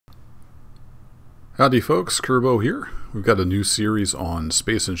Howdy folks, Kerbo here. We've got a new series on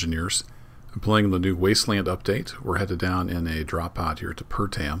space engineers. I'm playing the new Wasteland update. We're headed down in a drop pod here to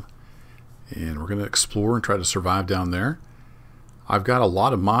Pertam, and we're going to explore and try to survive down there. I've got a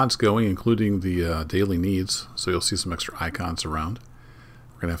lot of mods going, including the daily needs, so you'll see some extra icons around.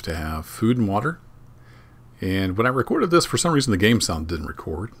 We're going to have food and water. And when I recorded this, for some reason the game sound didn't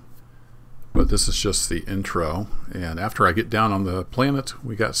record. But this is just the intro, and after I get down on the planet,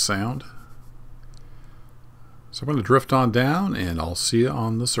 we got sound. So I'm going to drift on down, and I'll see you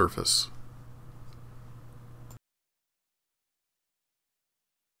on the surface.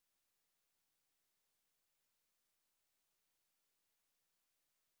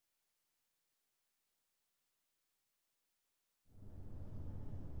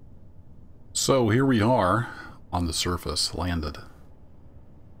 So here we are on the surface, landed.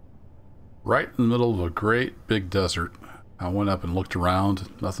 Right in the middle of a great big desert. I went up and looked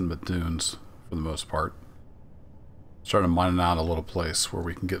around, nothing but dunes for the most part. Started mining out a little place where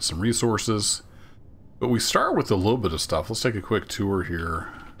we can get some resources. But we start with a little bit of stuff. Let's take a quick tour here.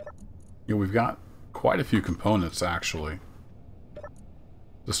 You know, we've got quite a few components actually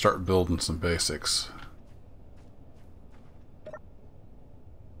to start building some basics.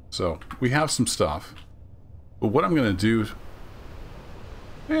 So we have some stuff. But what I'm going to do...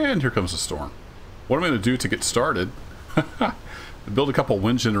 And here comes the storm. What I'm going to do to get started... build a couple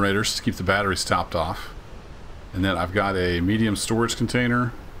wind generators to keep the batteries topped off. And then I've got a medium storage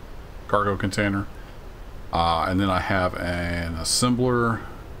container, cargo container, and then I have an assembler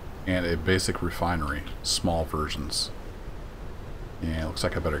and a basic refinery, small versions. And it looks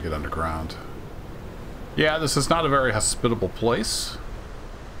like I better get underground. Yeah, this is not a very hospitable place.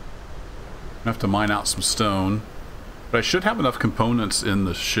 I have to mine out some stone, but I should have enough components in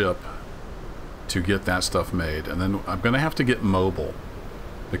the ship to get that stuff made. And then I'm going to have to get mobile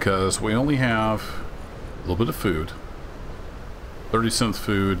because we only have a little bit of food, 30-cent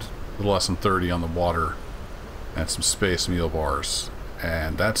food, a little less than 30 on the water, and some space meal bars,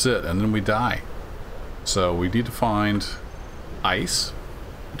 and that's it. And then we die. So we need to find ice.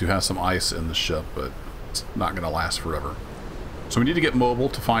 We do have some ice in the ship, but it's not going to last forever. So we need to get mobile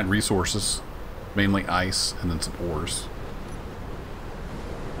to find resources, mainly ice and then some ores.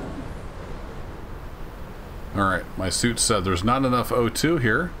 Alright, my suit said there's not enough O2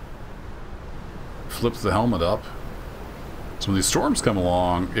 here. Flips the helmet up. So when these storms come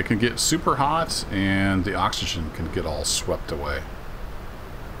along, it can get super hot and the oxygen can get all swept away.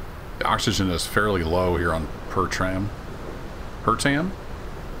 The oxygen is fairly low here on Pertam. I'm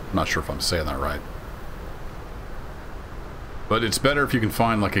not sure if I'm saying that right. But it's better if you can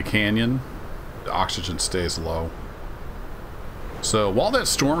find like a canyon. The oxygen stays low. So while that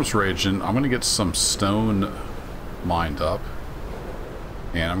storm's raging, I'm going to get some stone mined up.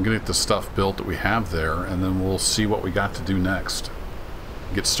 And I'm going to get the stuff built that we have there, and then we'll see what we got to do next.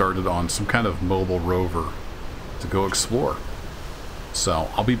 Get started on some kind of mobile rover to go explore. So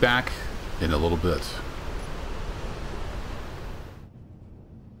I'll be back in a little bit.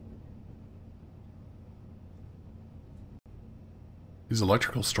 These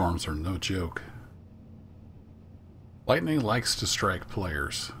electrical storms are no joke. Lightning likes to strike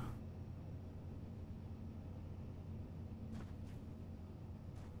players.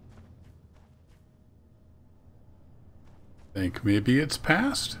 Think maybe it's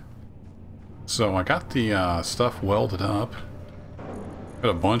passed. So I got the stuff welded up.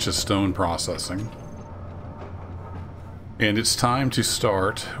 Got a bunch of stone processing. And it's time to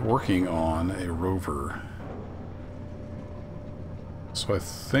start working on a rover. So I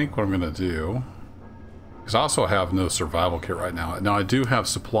think what I'm going to do, because I also have no survival kit right now. Now I do have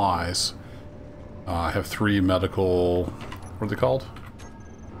supplies. I have 3 medical, what are they called?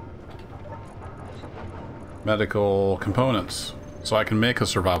 Medical components. So I can make a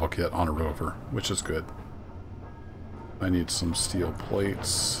survival kit on a rover, which is good. I need some steel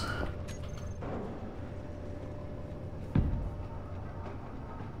plates.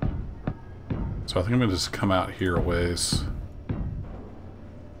 So I think I'm going to just come out here a ways.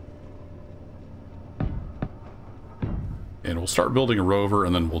 And we'll start building a rover,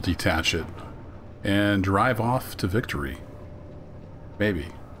 and then we'll detach it and drive off to victory. Maybe.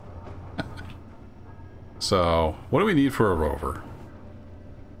 So, what do we need for a rover?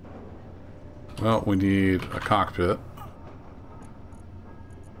 Well, we need a cockpit.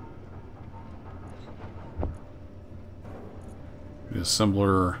 We need an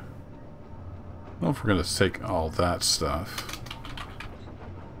assembler. I don't know if we're going to take all that stuff.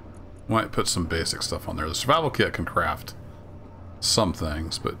 Might put some basic stuff on there. The survival kit can craft some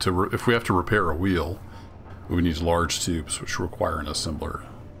things, but if we have to repair a wheel, we need large tubes, which require an assembler.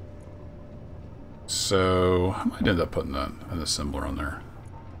 So I might end up putting an assembler on there.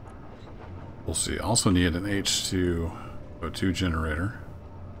 We'll see. Also need an H2O2 generator.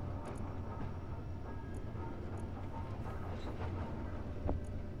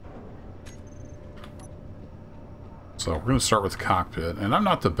 So we're going to start with the cockpit, and I'm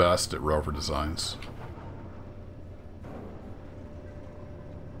not the best at rover designs.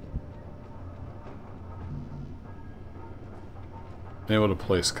 Able to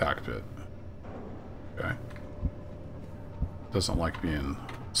place cockpit. Okay. Doesn't like being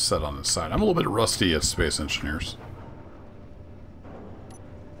set on its side. I'm a little bit rusty at space engineers.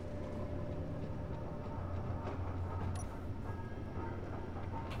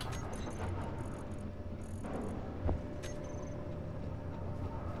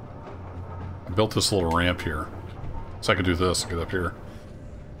 I built this little ramp here, so I could do this, get up here.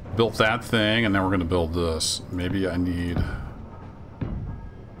 Built that thing, and now we're going to build this. Maybe I need...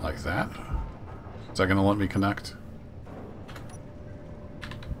 like that. Is that going to let me connect?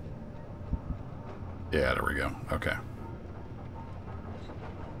 Yeah, there we go. Okay.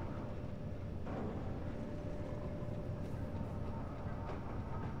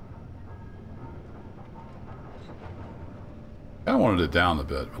 I wanted it down a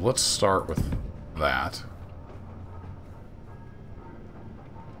bit, but let's start with that.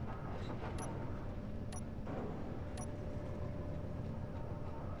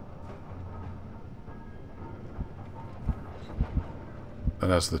 That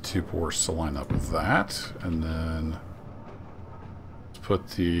has the two ports to line up with that, and then let's put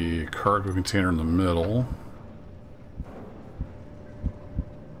the cargo container in the middle.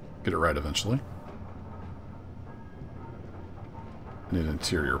 Get it right eventually. Need an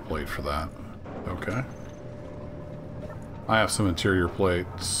interior plate for that. Okay. I have some interior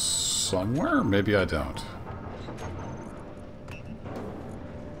plates somewhere. Maybe I don't.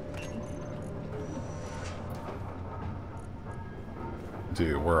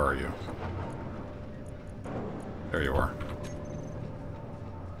 Dude, where are you? There you are.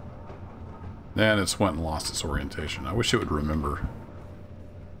 And it's went and lost its orientation. I wish it would remember.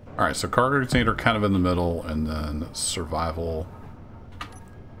 Alright, so cargo container kind of in the middle, and then survival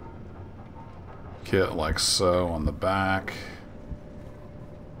kit like so on the back.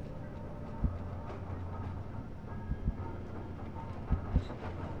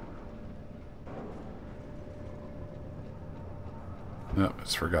 Nope,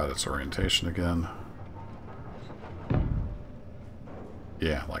 it's forgot its orientation again.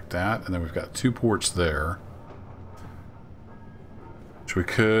 Yeah, like that. And then we've got two ports there. Which we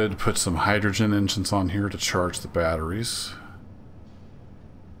could put some hydrogen engines on here to charge the batteries.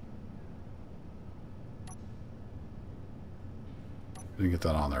 Didn't get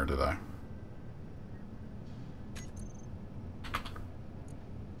that on there, did I?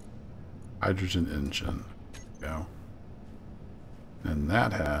 Hydrogen engine. There we go. And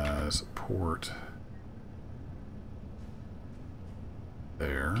that has a port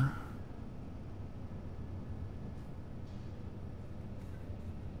there.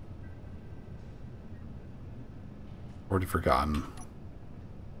 Already forgotten.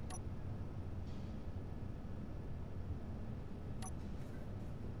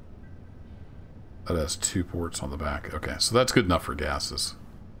 That has two ports on the back. Okay, so that's good enough for gases.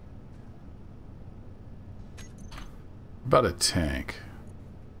 About a tank.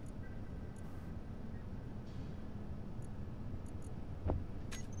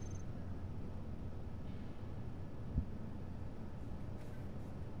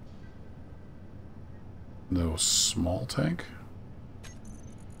 No small tank.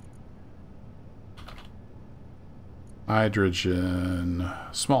 Hydrogen,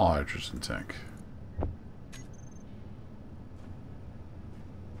 small hydrogen tank.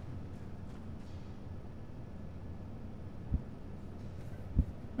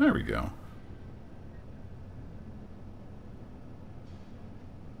 There we go.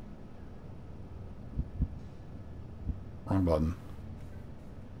 Wrong button.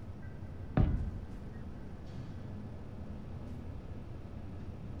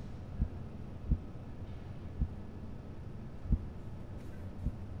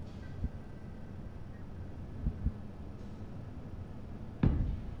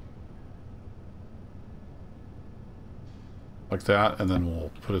 Like that, and then we'll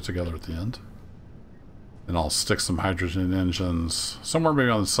put it together at the end. And I'll stick some hydrogen engines somewhere maybe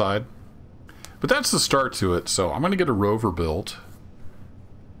on the side. But that's the start to it, so I'm going to get a rover built.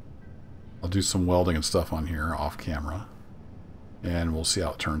 I'll do some welding and stuff on here off camera. And we'll see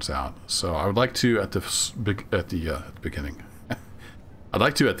how it turns out. So I would like to, at the beginning, I'd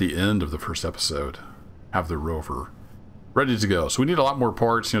like to, at the end of the first episode, have the rover ready to go. So we need a lot more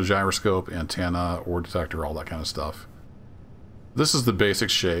parts, you know, gyroscope, antenna, ore detector, all that kind of stuff. This is the basic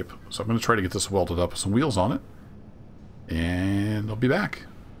shape. So I'm going to try to get this welded up with some wheels on it. And I'll be back.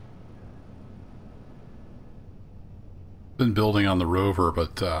 Been building on the rover,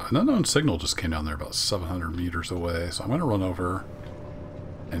 but an unknown signal just came down there about 700 meters away. So I'm going to run over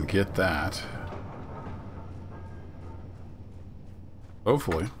and get that.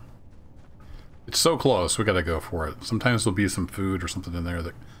 Hopefully. It's so close, we gotta go for it. Sometimes there'll be some food or something in there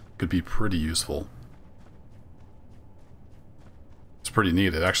that could be pretty useful. It's pretty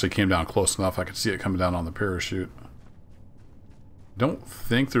neat. It actually came down close enough I could see it coming down on the parachute. Don't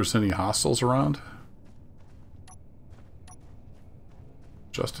think there's any hostiles around.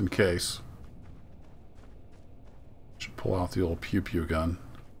 Just in case. Should pull out the old pew-pew gun.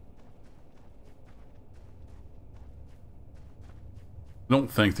 I don't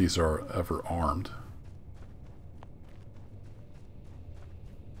think these are ever armed.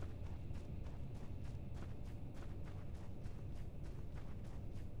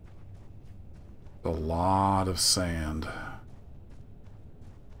 A lot of sand.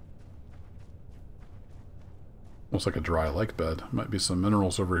 Looks like a dry lake bed. Might be some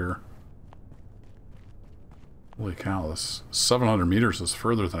minerals over here. Holy cow, this 700 meters is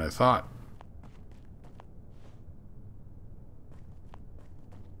further than I thought.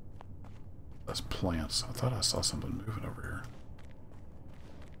 That's plants. I thought I saw something moving over here.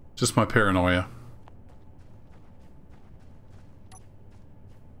 Just my paranoia.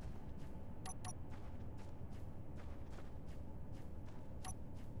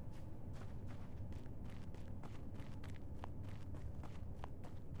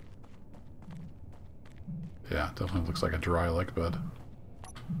 Yeah, definitely looks like a dry lake bed.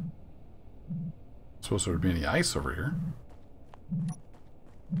 Suppose there would be any ice over here.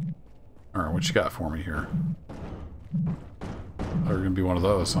 Alright, what you got for me here? Oh, you're gonna be one of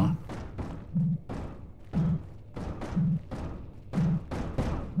those, huh?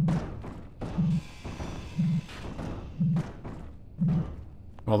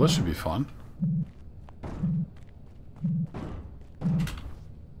 Well, this should be fun.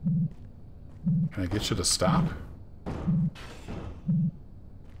 Can I get you to stop?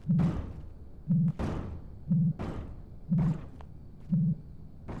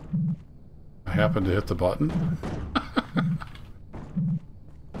 I happened to hit the button.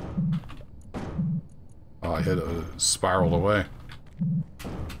 Oh, I hit it, it spiraled away.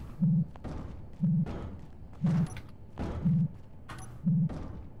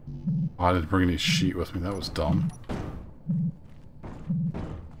 Oh, I didn't bring any sheet with me, that was dumb.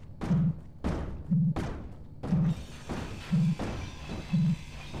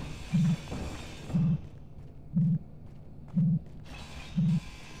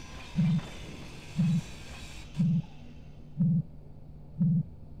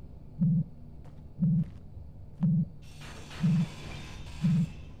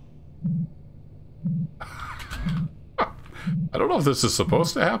 I don't know if this is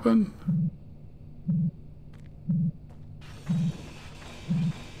supposed to happen.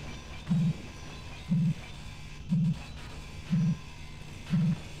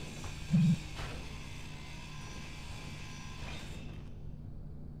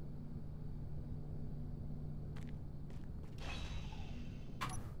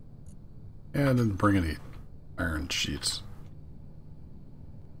 Yeah, I didn't bring any iron sheets.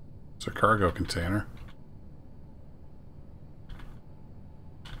 It's a cargo container.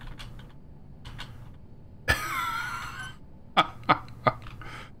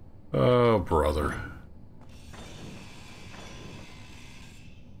 Oh, brother.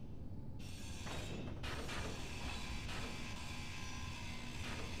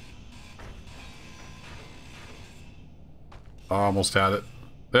 Almost had it.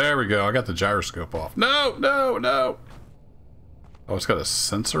 There we go. I got the gyroscope off. No, no, no. Oh, it's got a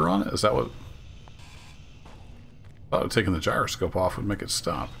sensor on it? Is that what... I thought taking the gyroscope off would make it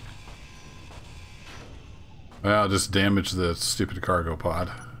stop. Well, just damage the stupid cargo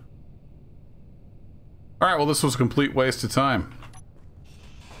pod. Alright, well this was a complete waste of time.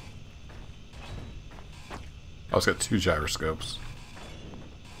 Oh, it's got 2 gyroscopes.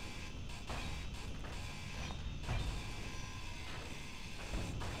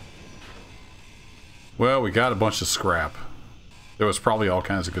 Well, we got a bunch of scrap. There was probably all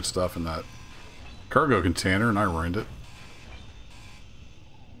kinds of good stuff in that cargo container, and I ruined it.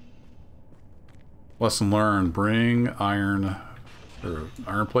 Lesson learned, bring iron, or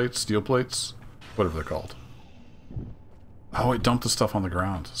iron plates, steel plates, whatever they're called. Oh, it dumped the stuff on the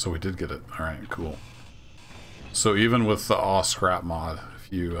ground, so we did get it. Alright, cool. So even with the AwwScrap mod,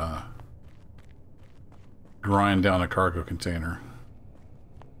 if you grind down a cargo container,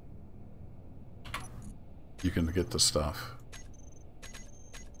 you can get the stuff.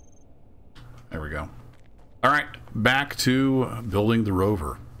 There we go. All right, back to building the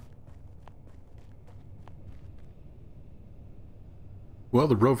rover. Well,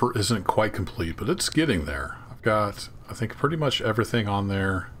 the rover isn't quite complete, but it's getting there. I've got, I think, pretty much everything on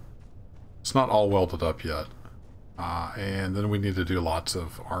there. It's not all welded up yet. And then we need to do lots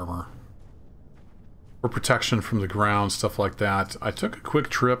of armor for protection from the ground, stuff like that. I took a quick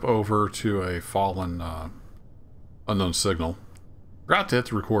trip over to a fallen unknown signal. Forgot to hit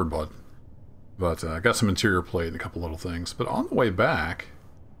the record button. But I got some interior plate and a couple little things. But on the way back,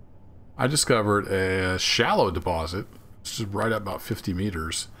 I discovered a shallow deposit, which is right at about 50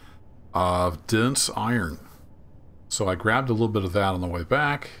 meters, of dense iron. So I grabbed a little bit of that on the way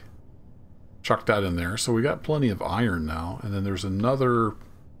back, chucked that in there. So we got plenty of iron now. And then there's another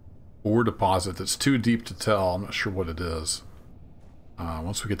ore deposit that's too deep to tell. I'm not sure what it is.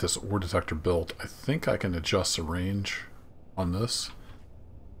 Once we get this ore detector built, I think I can adjust the range on this.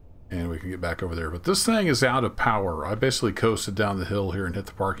 And we can get back over there. But this thing is out of power. I basically coasted down the hill here and hit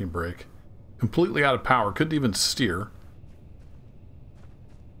the parking brake. Completely out of power. Couldn't even steer.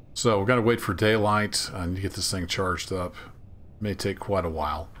 So we're going to wait for daylight. I need to get this thing charged up. May take quite a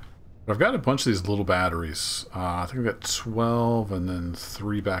while. But I've got a bunch of these little batteries. I think I've got 12 and then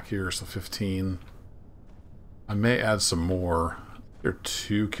 3 back here, so 15. I may add some more. They're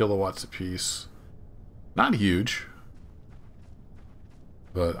 2 kilowatts apiece. Not huge.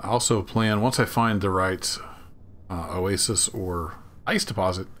 But I also plan, once I find the right oasis or ice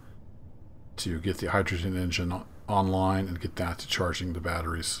deposit, to get the hydrogen engine online and get that to charging the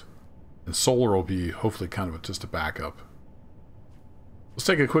batteries. And solar will be hopefully kind of just a backup. Let's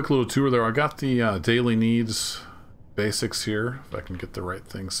take a quick little tour there. I got the daily needs basics here, if I can get the right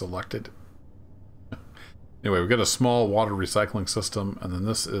thing selected. Anyway, we've got a small water recycling system, and then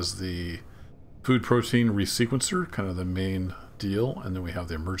this is the food protein resequencer, kind of the main deal, and then we have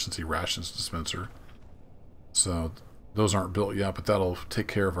the emergency rations dispenser. So those aren't built yet, but that'll take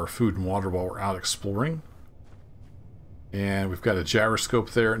care of our food and water while we're out exploring. And we've got a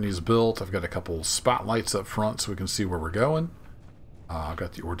gyroscope there, it needs built. I've got a couple spotlights up front so we can see where we're going. I've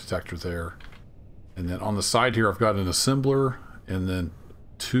got the ore detector there. And then on the side here, I've got an assembler and then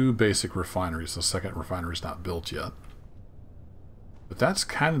 2 basic refineries. The second refinery is not built yet. But that's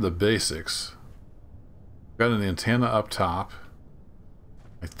kind of the basics. Got an antenna up top.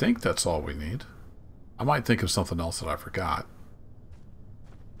 I think that's all we need. I might think of something else that I forgot.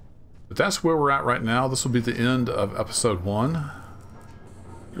 But that's where we're at right now. This will be the end of episode 1.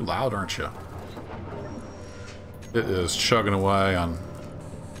 You're loud, aren't you? It is chugging away on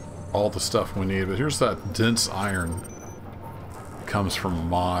all the stuff we need. But here's that dense iron. It comes from a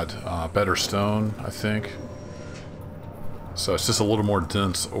mod. Better stone, I think. So it's just a little more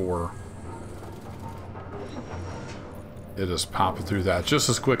dense ore. It is popping through that just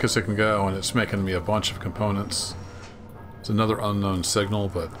as quick as it can go, and it's making me a bunch of components. It's another unknown signal,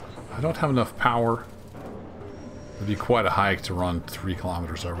 but I don't have enough power. It'd be quite a hike to run 3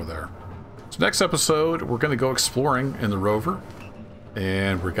 kilometers over there. So next episode, we're going to go exploring in the rover,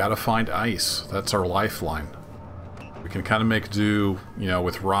 and we got to find ice. That's our lifeline. We can kind of make do, you know,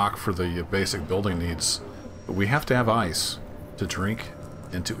 with rock for the basic building needs, but we have to have ice to drink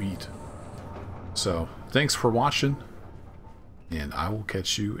and to eat. So thanks for watching, and I will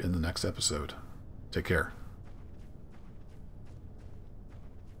catch you in the next episode. Take care.